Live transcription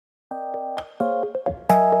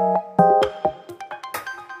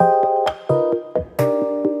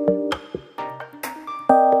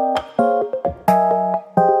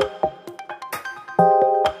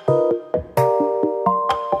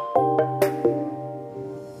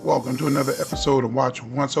Welcome to another episode of Watch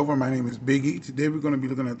Once Over. My name is Biggie. Today we're going to be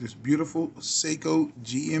looking at this beautiful Seiko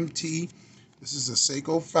GMT. This is a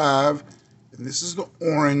Seiko 005, and this is the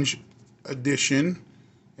orange edition.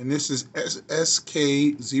 And this is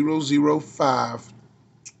SSK005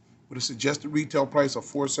 with a suggested retail price of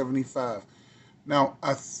 $475. Now,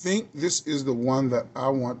 I think this is the one that I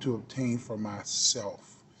want to obtain for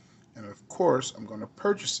myself. And of course, I'm going to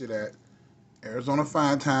purchase it at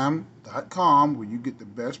ArizonaFineTime.com, where you get the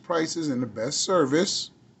best prices and the best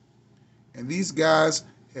service. And these guys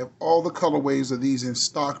have all the colorways of these in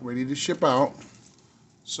stock ready to ship out.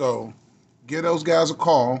 So give those guys a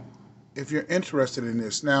call if you're interested in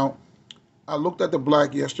this. Now, I looked at the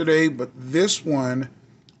black yesterday, but this one,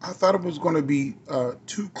 I thought it was going to be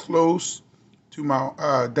too close to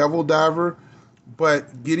my Devil Diver,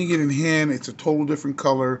 but getting it in hand, it's a total different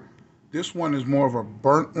color. This one is more of a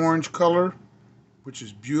burnt orange color, which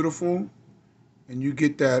is beautiful, and you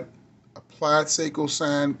get that applied Seiko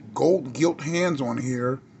sign, gold gilt hands on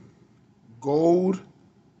here, gold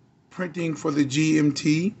printing for the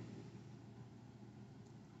GMT,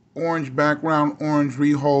 orange background, orange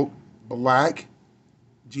rehold, black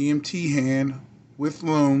GMT hand with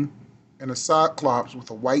loom, and a Cyclops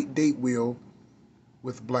with a white date wheel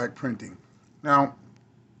with black printing. Now,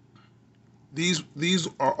 these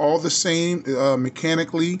are all the same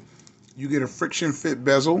mechanically. You get a friction fit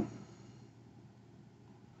bezel,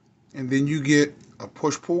 and then you get a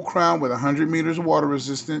push-pull crown with 100 meters of water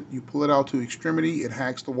resistant. You pull it out to extremity, it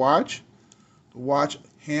hacks the watch. The watch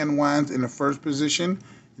hand winds in the first position,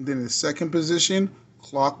 and then in the second position,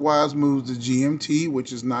 clockwise moves the GMT,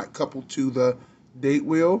 which is not coupled to the date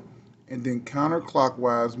wheel, and then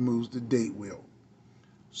counterclockwise moves the date wheel.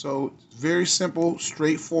 So it's very simple,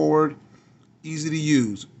 straightforward, easy to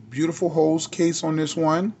use. Beautiful hose case on this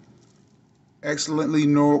one. Excellently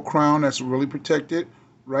knurled crown that's really protected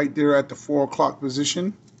right there at the 4 o'clock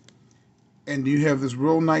position, and you have this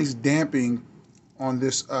real nice damping on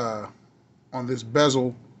this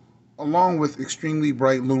bezel, along with extremely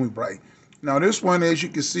bright Lumi Bright. Now this one, as you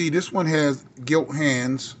can see, this one has gilt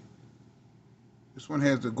hands. This one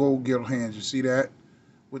has the gold gilt hands. You see that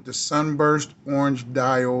with the sunburst orange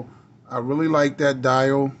dial. I really like that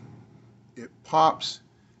dial. It pops.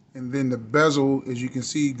 And then the bezel, as you can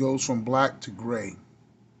see, goes from black to gray.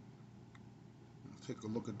 Take a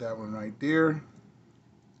look at that one right there.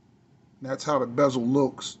 That's how the bezel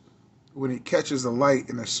looks when it catches the light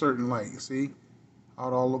in a certain light. You see how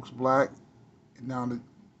it all looks black? And now the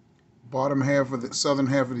bottom half of the southern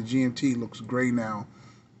half of the GMT looks gray now.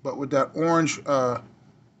 But with that orange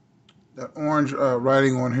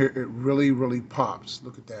writing on here, it really pops.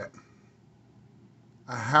 Look at that.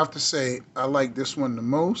 I have to say, I like this one the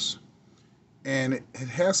most, and it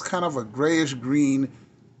has kind of a grayish green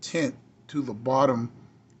tint to the bottom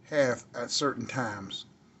half at certain times.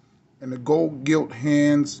 And the gold gilt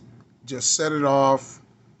hands just set it off.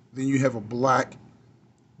 Then you have a black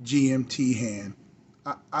GMT hand.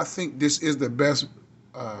 I think this is the best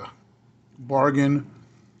bargain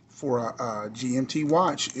for a GMT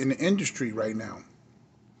watch in the industry right now.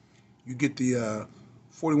 You get the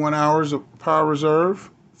 41 hours of power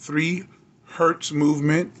reserve, 3 hertz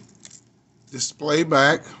movement, display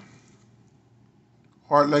back,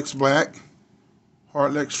 Heartlex black,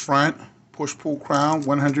 Heartlex front, push-pull crown,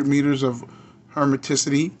 100 meters of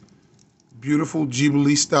hermeticity, beautiful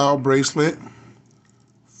Jubilee style bracelet,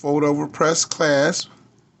 fold over press clasp,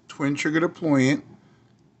 twin trigger deployant,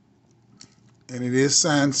 and it is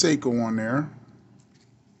signed Seiko on there.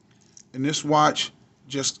 And this watch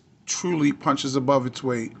just truly punches above its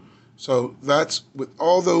weight. So that's, with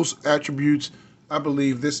all those attributes, I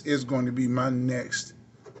believe this is going to be my next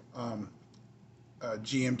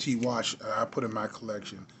GMT watch I put in my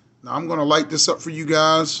collection. Now I'm going to light this up for you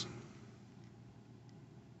guys.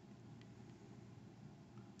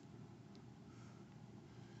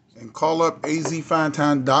 And call up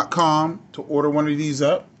azfinetime.com to order one of these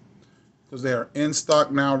up, because they are in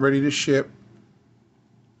stock now, ready to ship.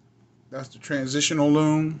 That's the transitional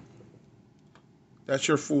loom. That's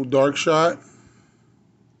your full dark shot.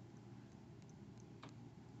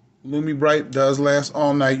 Lumi Bright does last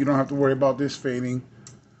all night. You don't have to worry about this fading.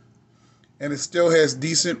 And it still has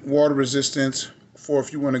decent water resistance for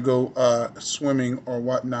if you want to go swimming or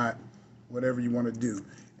whatnot, whatever you want to do.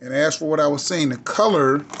 And as for what I was saying, the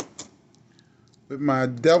color with my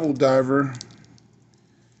Devil Diver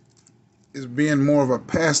is being more of a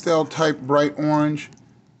pastel type bright orange,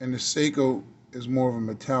 and the Seiko is more of a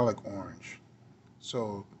metallic orange.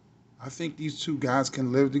 So I think these two guys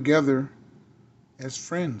can live together as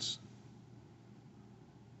friends.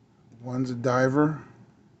 One's a diver,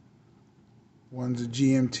 one's a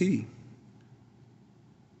GMT.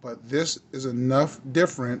 But this is enough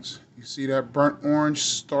difference. You see that burnt orange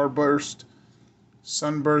starburst,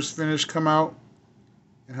 sunburst finish come out,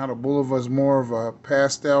 and how the Bulova is more of a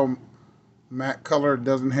pastel matte color. It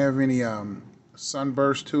doesn't have any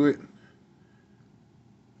sunburst to it.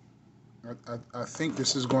 I think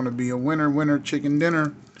this is going to be a winner chicken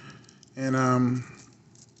dinner, and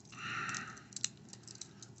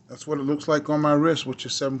that's what it looks like on my wrist, which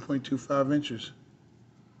is 7.25 inches.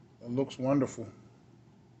 It looks wonderful.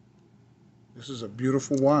 This is a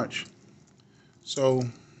beautiful watch. So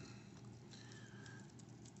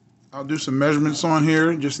I'll do some measurements on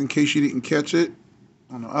here just in case you didn't catch it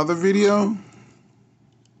on the other video.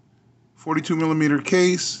 42 millimeter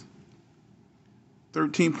case,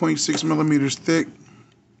 13.6 millimeters thick,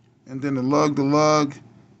 and then the lug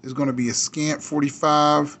is going to be a scant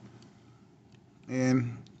 45.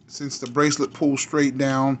 And since the bracelet pulls straight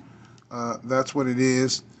down, that's what it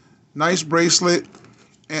is. Nice bracelet.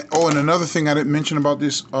 And, and another thing I didn't mention about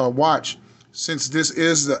this watch, since this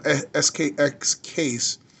is the SKX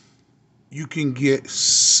case, you can get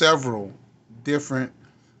several different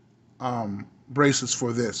bracelets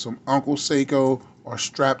for this. Some Uncle Seiko or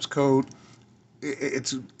Straps code.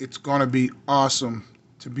 It's going to be awesome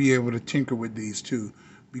to be able to tinker with these too,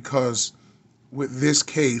 because with this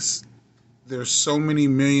case, there's so many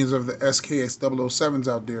millions of the SKS007s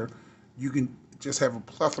out there. You can just have a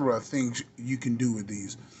plethora of things you can do with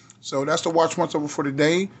these. So that's the watch once over for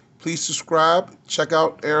today. Please subscribe. Check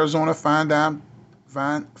out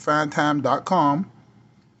ArizonaFineTime.com,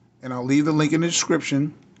 and I'll leave the link in the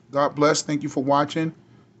description. God bless. Thank you for watching,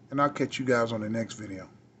 and I'll catch you guys on the next video.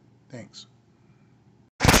 Thanks.